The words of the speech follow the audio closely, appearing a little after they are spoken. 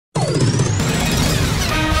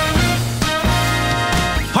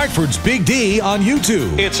Hartford's Big D on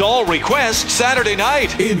YouTube. It's All Request Saturday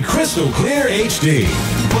night In crystal clear HD.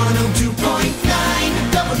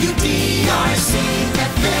 102.9 WDRC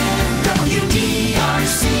FM,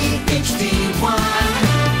 WDRC HD1,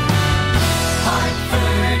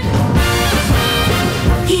 Hartford.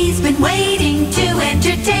 He's been waiting to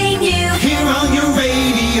entertain you here on your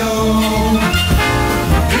radio.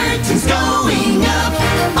 Curtains going up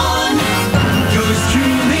on yours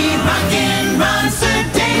truly, Rockin' Ron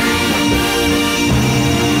Sedaille.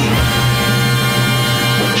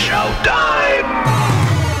 Showtime!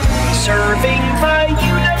 Serving the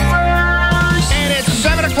universe! And it's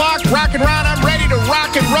 7 o'clock, Rock and Ron. I'm ready to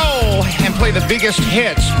rock and roll and play the biggest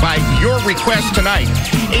hits by your request tonight.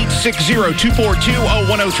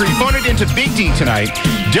 860-242-0103. Phone it into Big D tonight.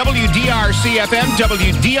 WDRC FM,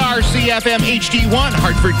 WDRC FM HD1,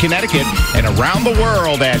 Hartford, Connecticut, and around the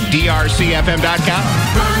world at drcfm.com.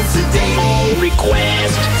 Ron Sedaille.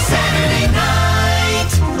 Request Saturday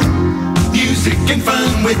night. Music and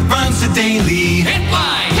fun with Ron Sedaille.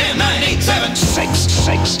 Headline 10, 9, 8, 7, 6,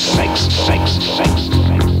 6, 6, 6, 6.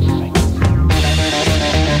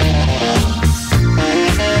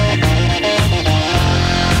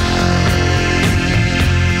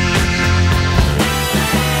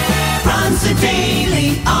 Ron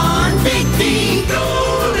Sedaille on Big D.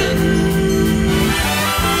 Golden.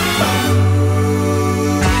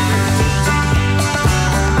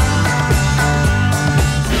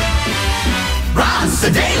 Ron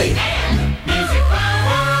Sedaille.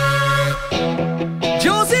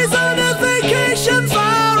 Josie's on a vacation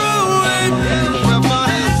far away.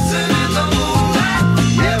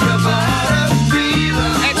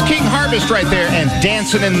 That's King Harvest right there and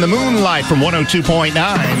Dancing in the Moonlight from 102.9.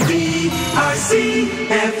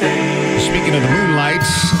 Speaking of the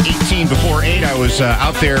moonlights, 18 before 8, I was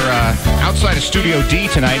out there outside of Studio D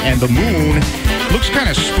tonight, and the moon looks kind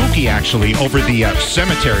of spooky, actually, over the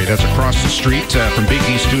cemetery that's across the street from Big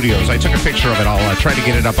D Studios. I took a picture of it. I'll try to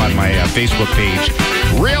get it up on my Facebook page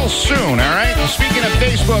real soon, all right? Speaking of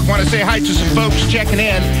Facebook, want to say hi to some folks checking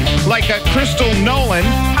in, like Crystal Nolan,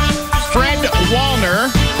 Fred Wallner,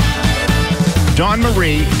 Dawn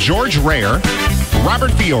Marie, George Rare,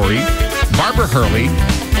 Robert Fiore, Barbara Hurley.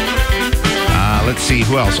 Let's see,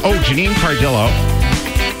 who else? Oh, Janine Cardillo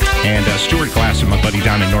and Stuart Glass and my buddy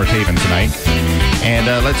down in North Haven tonight. And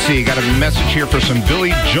let's see, got a message here for some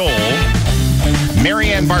Billy Joel.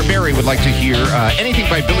 Marianne Barberi would like to hear anything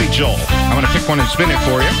by Billy Joel. I'm going to pick one and spin it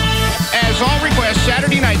for you. As all requests,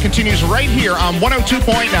 Saturday night continues right here on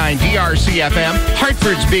 102.9 DRC FM,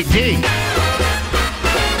 Hartford's Big D.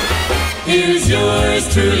 Here's yours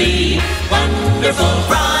truly, wonderful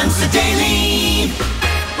Ron Sedaille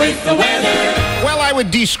with the weather. Well, I would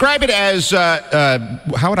describe it as,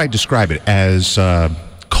 how would I describe it? As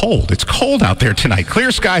cold. It's cold out there tonight. Clear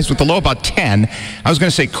skies with the low about 10. I was going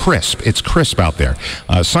to say crisp. It's crisp out there.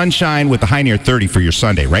 Sunshine with the high near 30 for your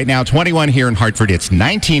Sunday. Right now, 21 here in Hartford. It's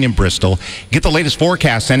 19 in Bristol. Get the latest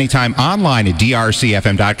forecasts anytime online at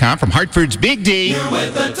drcfm.com. From Hartford's Big D. You're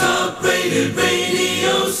with the top-rated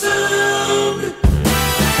radio sound.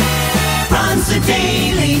 Ron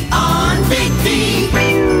Sedaille on Big D.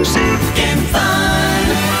 Music and fun.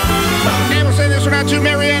 Okay, we'll say this one out to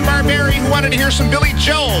Marianne Barberi, who wanted to hear some Billy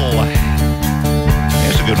Joel.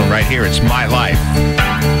 Here's a good one right here. It's My Life.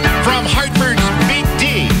 From Hartford's Big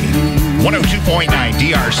D, 102.9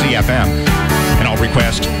 DRC FM. And I'll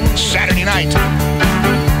request Saturday night.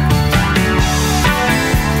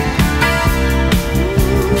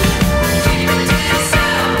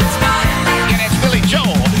 And it's Billy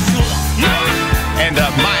Joel. And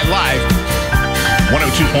My Life.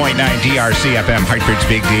 102.9 DRC FM, Hartford's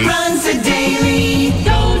Big D. Ron Sedaille,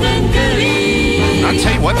 golden goodie. I'll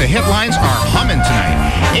tell you what, the headlines are humming tonight.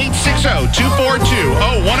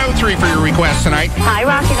 860-242-0103 for your request tonight. Hi,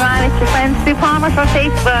 Rock and Ron. It's your friend Sue Palmer from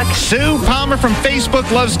Facebook. Sue Palmer from Facebook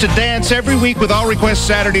loves to dance every week with All Requests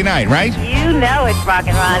Saturday night, right? You know it's Rock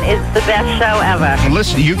and Ron. It's the best show ever. And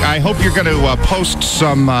listen, I hope you're going to post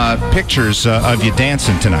some pictures of you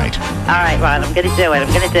dancing tonight. All right, Ron. I'm going to do it.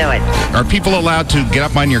 Are people allowed to get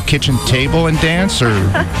up on your kitchen table and dance, or?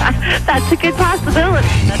 That's a good possibility.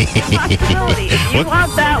 If you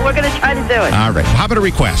want that, we're going to try to do it. All right. How about a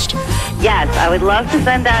request? Yes, I would love to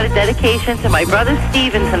send out a dedication to my brother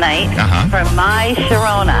Steven tonight for My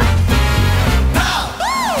Sharona.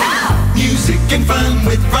 Music and fun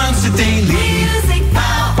with Ron Sedaille. Music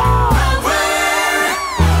power.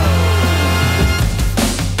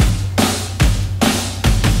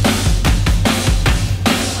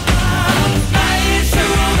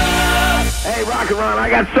 Hey, Rock and Ron, I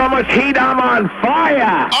got so much heat, I'm on fire. are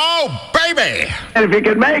ya? Oh, baby! And if you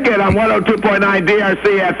can make it on 102.9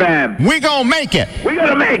 DRC FM. We gonna make it. We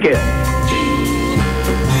gonna make it.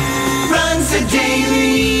 Run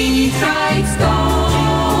Sedaille. Strikes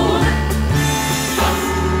gold.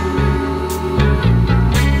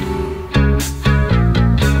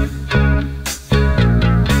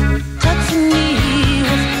 Touching me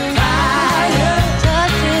with fire,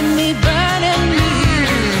 touching me, burning me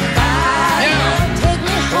with fire. Take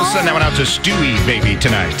me home. We'll send that one out to Stewie, baby,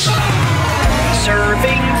 tonight.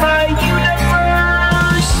 Serving the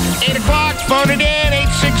universe. 8 o'clock, phone it in,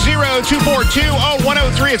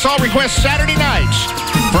 860-242-0103. It's all requests Saturday nights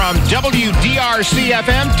from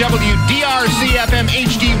WDRC-FM, WDRC-FM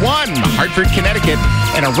HD1, Hartford, Connecticut,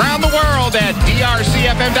 and around the world at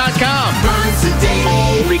drcfm.com. Run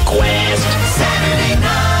Sedaille. Request. Saturday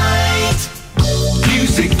night.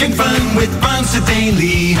 Music and fun with Ron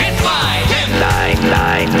Sedaille. Hit by 10.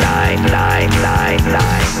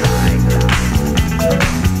 9999999.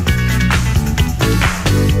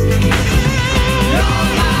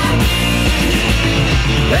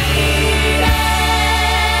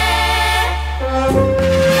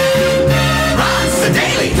 Ron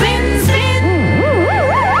Sedaille.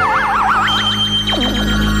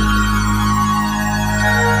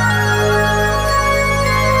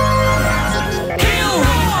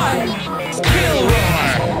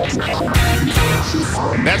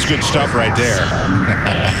 That's good stuff right there.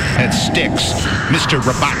 That sticks. Mr.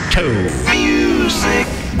 Roboto. Music.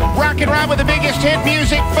 Rock and Roll with the biggest hit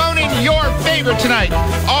music. Phone in your favorite tonight.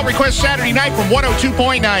 All requests Saturday night from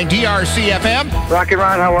 102.9 DRC FM. Rocky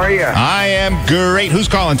Ron, how are you? I am great. Who's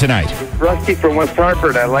calling tonight? Rusty from West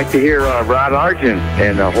Hartford. I'd like to hear Rod Argent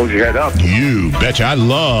and Hold Your Head Up You betcha. I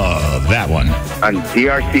love that one. on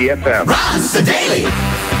DRC FM. Ron Sedaille.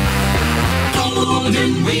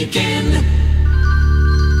 Golden Weekend.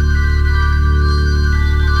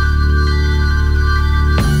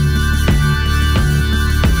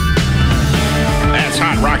 That's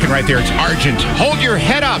hot rocking right there. It's Argent. Hold Your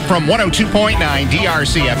Head Up from 102.9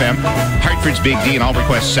 DRC FM. Hartford's Big D and all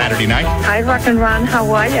requests Saturday night. Hi, Rock and Ron. How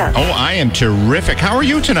are you? Oh, I am terrific. How are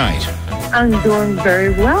you tonight? I'm doing very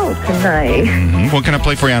well tonight. What can I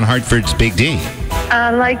play for you on Hartford's Big D?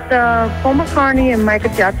 Like the Paul McCartney and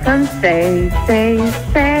Michael Jackson, say,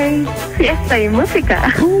 fiesta y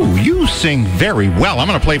música. Ooh, you sing very well. I'm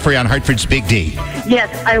going to play for you on Hartford's Big D. Yes,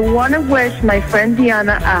 I want to wish my friend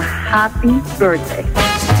Diana a happy birthday.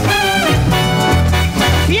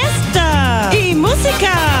 Fiesta y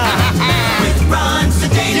música. With Ron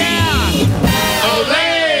Sedaille.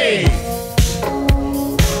 Olay!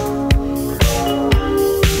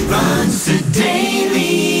 Ron Sedaille.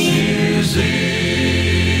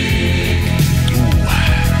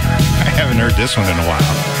 I haven't heard this one in a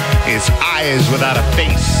while. It's Eyes Without a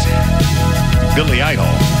Face. Billy Idol.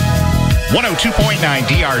 102.9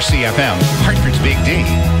 DRC FM. Hartford's Big D.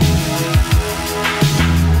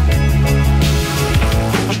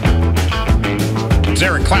 It's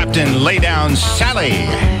Eric Clapton, Lay Down Sally.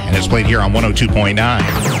 And it's played here on 102.9.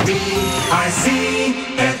 I see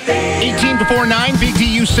that they 18 before 9, Big D,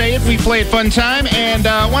 you say it. We play at Fun Time. And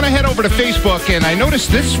I want to head over to Facebook. And I noticed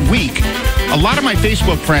this week, a lot of my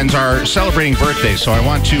Facebook friends are celebrating birthdays. So I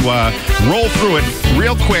want to roll through it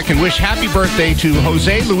real quick and wish happy birthday to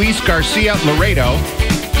Jose Luis Garcia Laredo.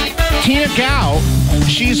 Tina Gao,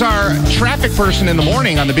 she's our traffic person in the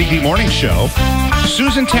morning on the Big D Morning Show.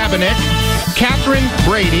 Susan Tabanek, Catherine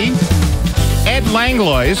Brady, Ed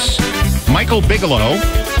Langlois, Michael Bigelow.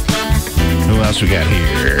 Who else we got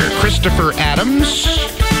here? Christopher Adams,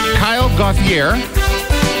 Kyle Gauthier.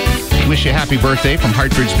 Wish you a happy birthday from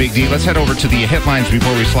Hartford's Big D. Let's head over to the headlines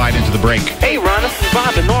before we slide into the break. Hey, Ron, this is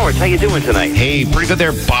Bob in Norwich. How you doing tonight? Hey, pretty good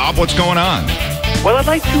there, Bob. What's going on? Well, I'd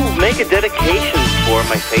like to make a dedication for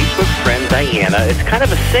my Facebook friend Diana. It's kind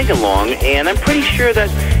of a sing-along, and I'm pretty sure that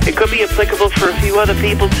it could be applicable for a few other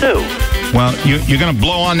people, too. Well, you're going to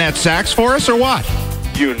blow on that sax for us, or what?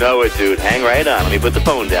 You know it, dude. Hang right on. Let me put the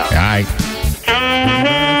phone down. All right.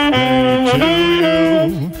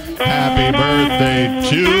 Happy birthday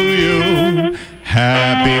to you.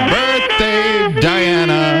 Happy birthday,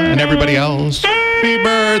 Diana, and everybody else. Happy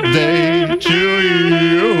birthday to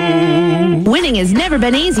you. Winning has never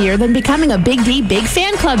been easier than becoming a Big D Big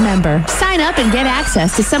Fan Club member. Sign up and get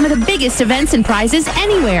access to some of the biggest events and prizes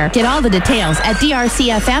anywhere. Get all the details at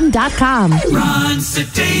drcfm.com. Ron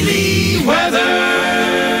Sedaille weather.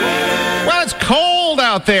 Well, it's cold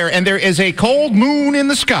out there, and there is a cold moon in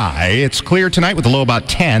the sky. It's clear tonight with a low about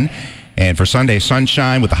 10. And for Sunday,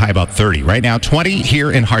 sunshine with a high about 30. Right now, 20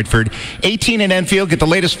 here in Hartford, 18 in Enfield. Get the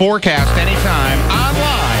latest forecast anytime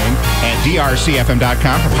online at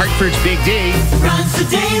drcfm.com. From Hartford's Big D. Ron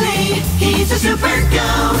Sedaille, he's a super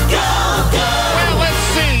go. Well, let's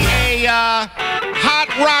see. A hot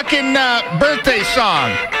rockin' birthday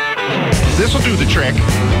song. This will do the trick.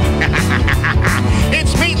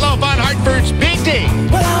 It's Meatloaf on Hartford's Big D.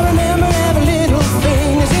 Well, I remember every little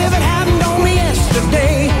thing as if it happened only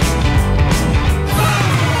yesterday.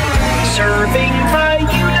 Serving my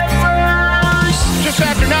universe. Just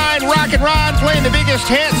after 9, Rock and Ron playing the biggest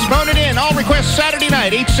hits. Phone it in. All requests Saturday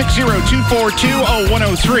night,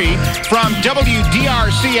 860-242-0103 from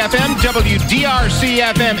WDRC-FM,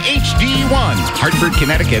 WDRC-FM HD1, Hartford,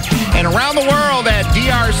 Connecticut, and around the world at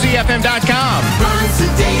drcfm.com. Ron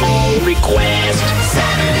Sedaille. Request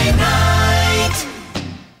Saturday night.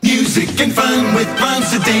 Music and fun with Ron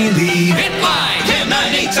Sedaille. Hit line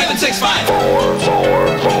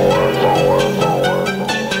 1098-765.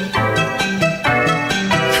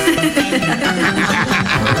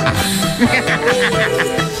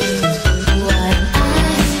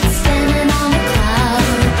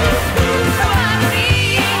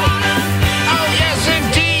 Oh, yes,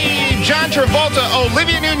 indeed. John Travolta,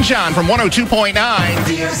 Olivia Newton-John from 102.9.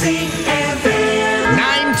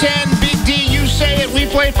 910 Big D, you say it. We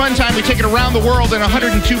play Fun Time. We take it around the world in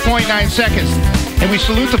 102.9 seconds. And we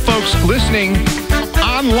salute the folks listening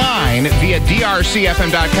online via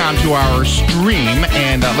drcfm.com to our stream.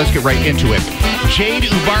 And let's get right into it. Jade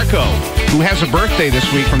Ubarco, who has a birthday this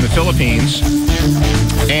week from the Philippines.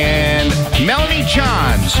 And Melanie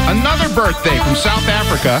Johns, another birthday from South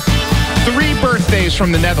Africa. 3 birthdays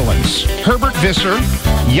from the Netherlands. Herbert Visser,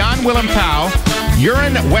 Jan Willem Pauw,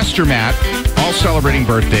 Uren Westermaat, all celebrating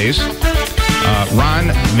birthdays.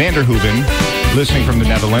 Ron Vanderhoeven, listening from the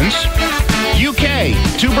Netherlands. UK,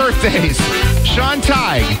 2 birthdays. Sean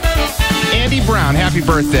Teig, Andy Brown, happy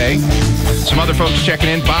birthday. Some other folks checking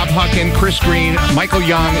in. Bob Hucken, Chris Green, Michael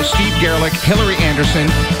Young, Steve Gerlich, Hillary Anderson,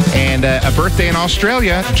 and a birthday in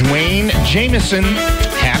Australia, Dwayne Jameson.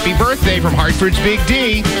 Happy birthday from Hartford's Big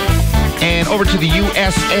D. And over to the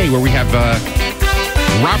USA, where we have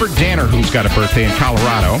Robert Danner, who's got a birthday in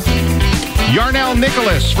Colorado. Yarnell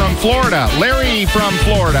Nicholas from Florida. Larry from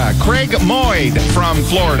Florida. Craig Moyd from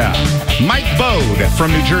Florida. Mike Bode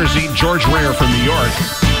from New Jersey. George Rare from New York.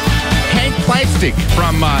 Hank Plastic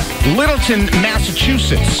from Littleton,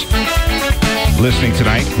 Massachusetts, listening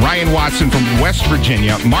tonight. Ryan Watson from West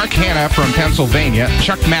Virginia. Mark Hanna from Pennsylvania.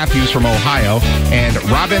 Chuck Matthews from Ohio. And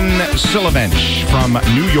Robin Silovich from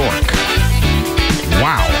New York.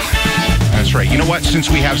 Wow. That's right. You know what? Since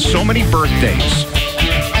we have so many birthdays,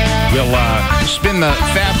 we'll spin the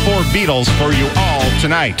Fab Four Beatles for you all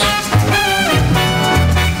tonight.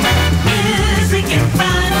 Music and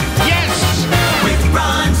fun. Yes! With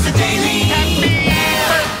Ron Sedaille. Happy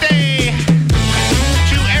birthday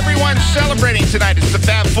to everyone celebrating tonight. It's the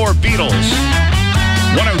Fab Four Beatles.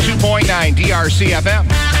 102.9 DRC-FM.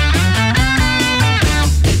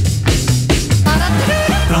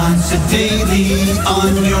 Ron Sedaille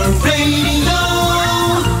on your radio.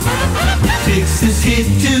 Fix this hit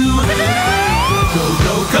to go,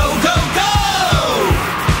 go, go, go, go!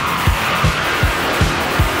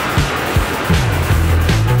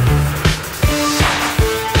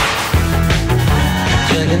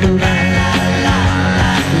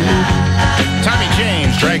 Tommy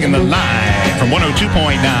James, Dragging the Line from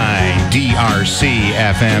 102.9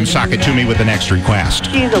 DRC-FM. Sock it to me with the next request.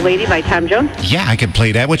 She's a Lady by Tom Jones. Yeah, I could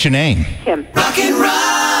play that. What's your name? Kim. Rock and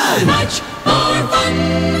run! Much more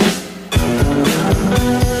fun!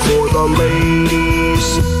 For the ladies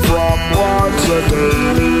from Ron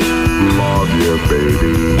Sedaille. Love you,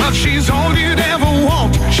 baby. Well, she's all you'd ever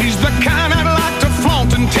want. She's the kind I'd like to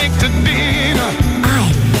flaunt and take to dinner.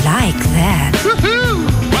 I like that. Woohoo!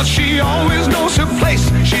 Well, she always knows her place.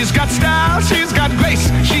 She's got style, she's got grace.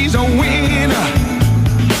 She's a winner. 1,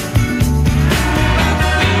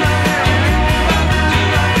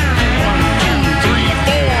 2, 3,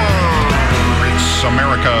 4. It's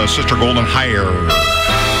America, Sister Golden Hire.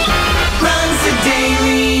 Ron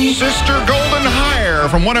Sedaille. Sister Golden Hire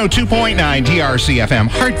from 102.9 DRC-FM,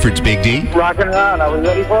 Hartford's Big D. Rock and Ron, are we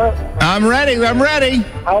ready for it? I'm ready.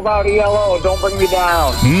 How about ELO? Don't bring me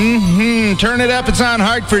down. Turn it up. It's on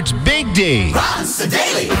Hartford's Big D. Ron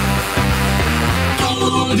Sedaille.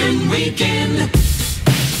 Golden Weekend.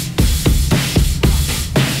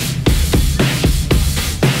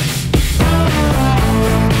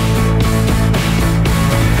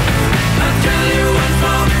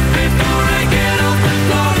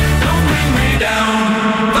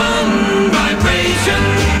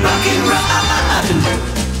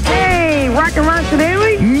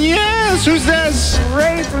 Sedaille? Yes, who's this?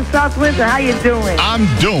 Ray from South Windsor. How you doing? I'm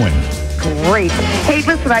doing great. Hey,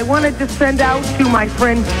 listen, I wanted to send out to my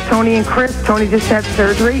friends Tony and Chris. Tony just had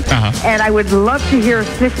surgery. And I would love to hear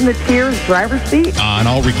Sniff in the Tears, Driver's Seat. On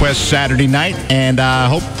all requests Saturday night, and I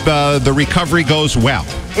hope the recovery goes well.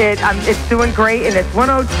 It's doing great, and it's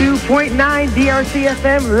 102.9 DRC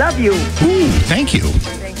FM. Love you. Ooh, thank you.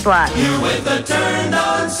 Thanks a lot. You with the turned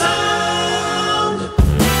on sound.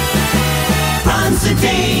 Ron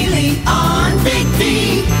Sedaille on Big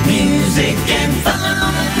D. Music and fun.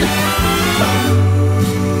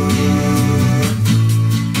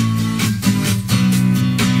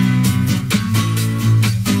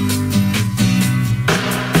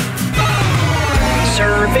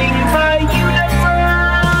 Serving the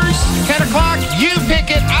universe. 10 o'clock, you pick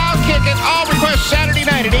it, I'll kick it. All requests Saturday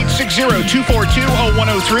night at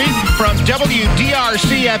 860-242-0103 from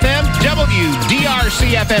WDRC-FM,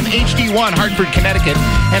 WDRC-FM HD1, Hartford, Connecticut,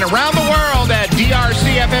 and around the world at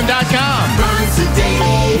drcfm.com. Ron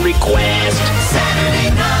Sedaille. Request Saturday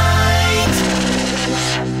night.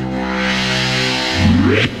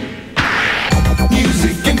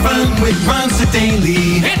 Music and fun with Ron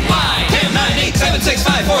Sedaille. Hit by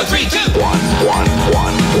 10-9-8-7-6-5-4-3-2.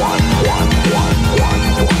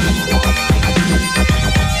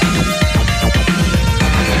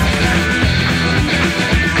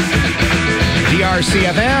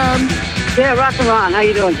 DRC-FM. Yeah, Rock and Ron, how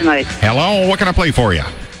you doing tonight? Hello, what can I play for you?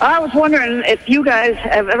 I was wondering if you guys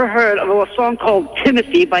have ever heard of a song called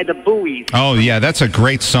Timothy by the Buoys. Oh, yeah, that's a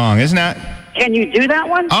great song, isn't that? Can you do that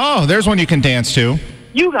one? Oh, there's one you can dance to.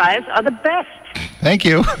 You guys are the best. Thank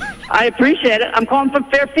you. I appreciate it. I'm calling from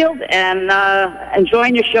Fairfield and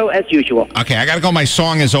enjoying your show as usual. Okay, I got to go. My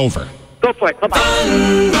song is over. Go for it. Bye-bye.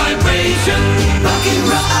 Fun vibration. Rock and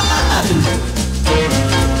roll.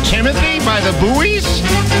 Timothy by the Buoys?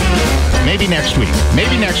 Maybe next week.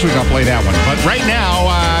 Maybe next week I'll play that one. But right now,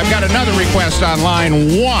 I've got another request on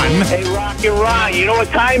line 1. Hey, Rock and Ron, you know what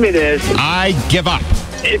time it is? I give up.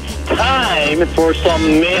 It's time for some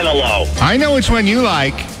Manilow. I know which one you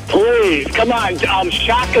like. Please, come on.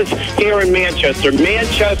 Shaka's here in Manchester.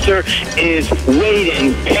 Manchester is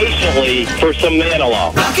waiting patiently for some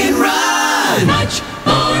Manilow. Rock and Ron. Much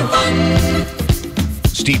more fun.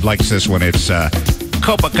 Steve likes this one. It's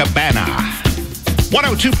Copacabana.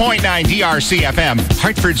 102.9 DRC FM,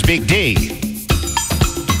 Hartford's Big D.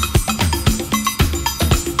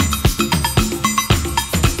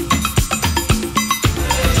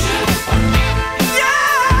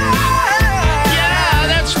 Yeah,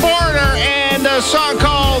 that's Foreigner and a song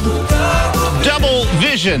called Double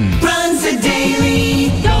Vision. Ron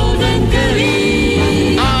Sedaille. Golden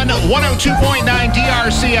Goody. On 102.9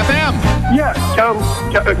 DRC FM. Yes.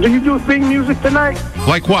 Do you do theme music tonight?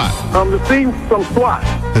 Like what? The theme from SWAT.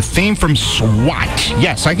 The theme from SWAT.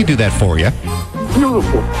 Yes, I can do that for you.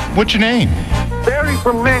 Beautiful. What's your name? Barry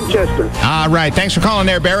from Manchester. All right. Thanks for calling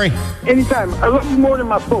there, Barry. Anytime. I love you more than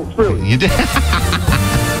my folks, really. You did. Time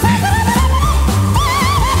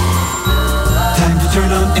to turn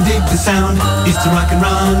on and dig the sound. It's the Rock and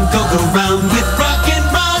Ron go-go round with Rock and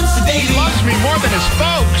Ron Sedaille. He loves me more than his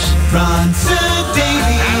folks. Ron Sedaille.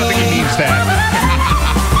 I don't think he means that.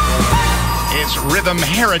 It's Rhythm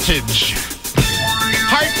Heritage.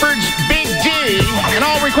 Hartford's Big D. And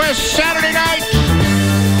all requests Saturday night.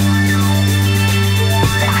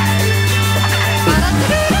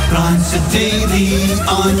 Ron Sedaille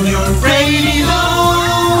on your radio.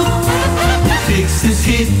 Fix this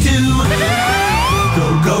hit too. Go,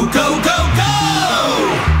 go, go, go, go!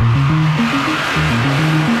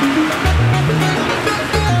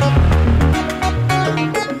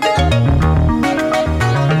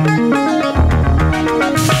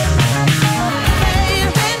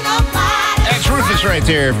 That's Rufus right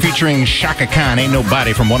there, featuring Shaka Khan. Ain't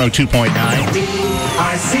Nobody from 102.9. 18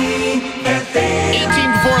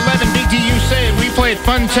 before 11, Big D, you say it. We played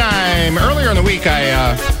Fun Time. Earlier in the week,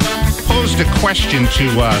 I posed a question to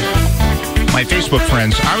my Facebook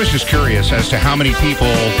friends. I was just curious as to how many people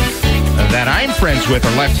that I'm friends with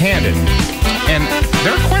are left-handed. And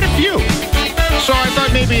there are quite a few. So I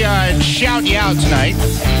thought maybe I'd shout you out tonight.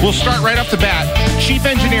 We'll start right off the bat. Chief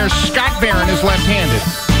Engineer Scott Barron is left-handed,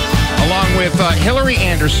 along with Hillary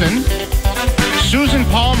Anderson. Susan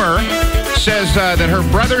Palmer says that her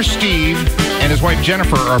brother Steve and his wife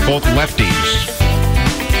Jennifer are both lefties.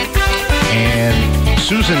 And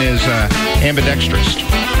Susan is ambidextrous.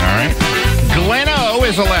 All right. Glenn O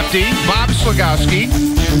is a lefty. Bob Slagowski.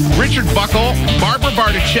 Richard Buckle. Barbara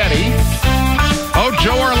Bartichetti. Oh,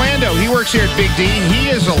 Joe Orlando. He works here at Big D. He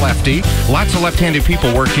is a lefty. Lots of left-handed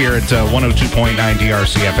people work here at 102.9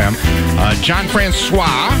 DRC FM. John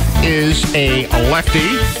Francois is a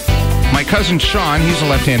lefty. My cousin Sean, he's a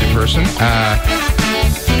left-handed person.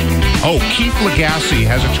 Oh, Keith Legassi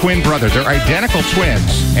has a twin brother. They're identical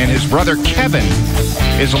twins, and his brother Kevin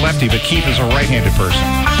is a lefty, but Keith is a right-handed person.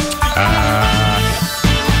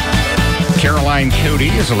 Caroline Cody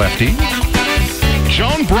is a lefty.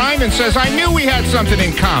 Joan Bryman says, I knew we had something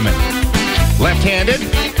in common. Left-handed.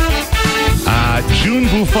 June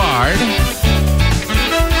Bouffard.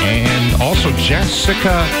 And also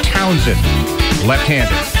Jessica Townsend,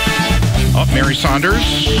 left-handed. Oh, Mary Saunders.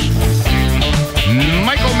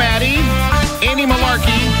 Michael Maddie. Annie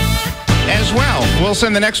Malarkey as well. We'll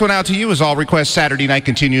send the next one out to you as All Request Saturday Night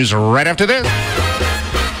continues right after this.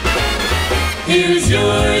 Here's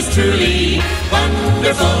yours truly,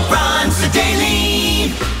 wonderful Ron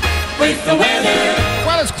Sedaille with the weather.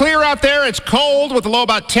 Well, it's clear out there. It's cold with a low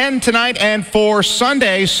about 10 tonight. And for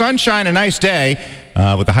Sunday, sunshine, a nice day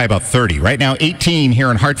with a high about 30. Right now, 18 here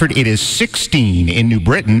in Hartford. It is 16 in New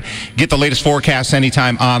Britain. Get the latest forecasts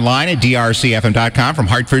anytime online at drcfm.com from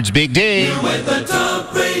Hartford's Big D. With the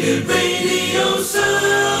top-rated radio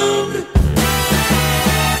sound.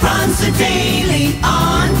 Ron Sedaille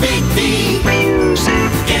on Big D. Music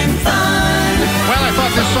and fun. Well, I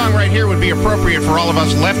thought this song right here would be appropriate for all of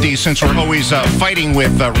us lefties since we're always fighting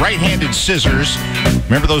with right-handed scissors.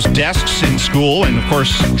 Remember those desks in school? And, of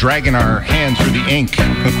course, dragging our hands through the ink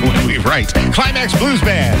when we write. Climax Blues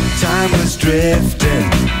Band. Time was drifting.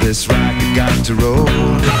 This rocket got to roll.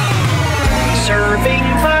 Serving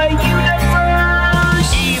the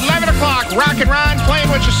universe. 11 o'clock, Rock and Ron playing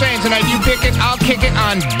what you're saying tonight. You pick it, I'll kick it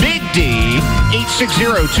on Big D.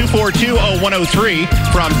 860-242-0103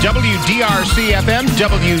 from WDRC-FM,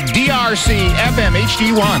 WDRC-FM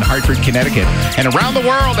HD1, Hartford, Connecticut, and around the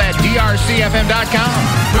world at drcfm.com.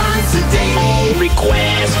 Ron Sedaille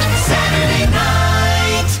request Saturday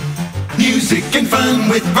night. Music and fun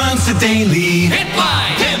with Ron Sedaille. Hit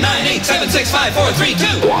line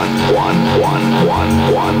 10-9-8-7-6-5-4-3-2.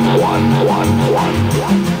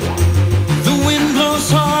 1-1-1-1-1-1-1-1-1. The wind blows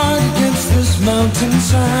hard against this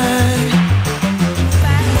mountainside.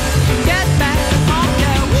 Get back on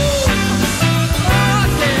your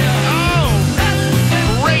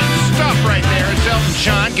Great stuff right there. It's Elton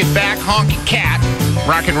John. Get back, honky cat.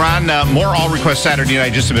 Rock and Ron, more All Request Saturday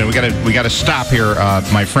night. Just a minute. We got to stop here.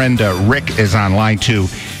 My friend Rick is on line 2,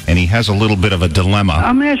 and he has a little bit of a dilemma.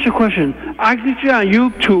 I'm going to ask you a question. I can get you on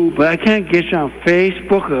YouTube, but I can't get you on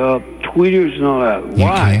Facebook or Tweeters and all that.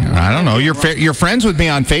 Why? Okay. I don't know. You're friends with me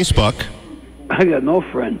on Facebook. I got no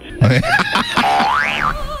friends. Ron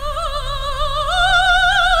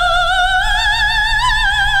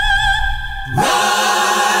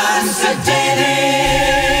Sedaille.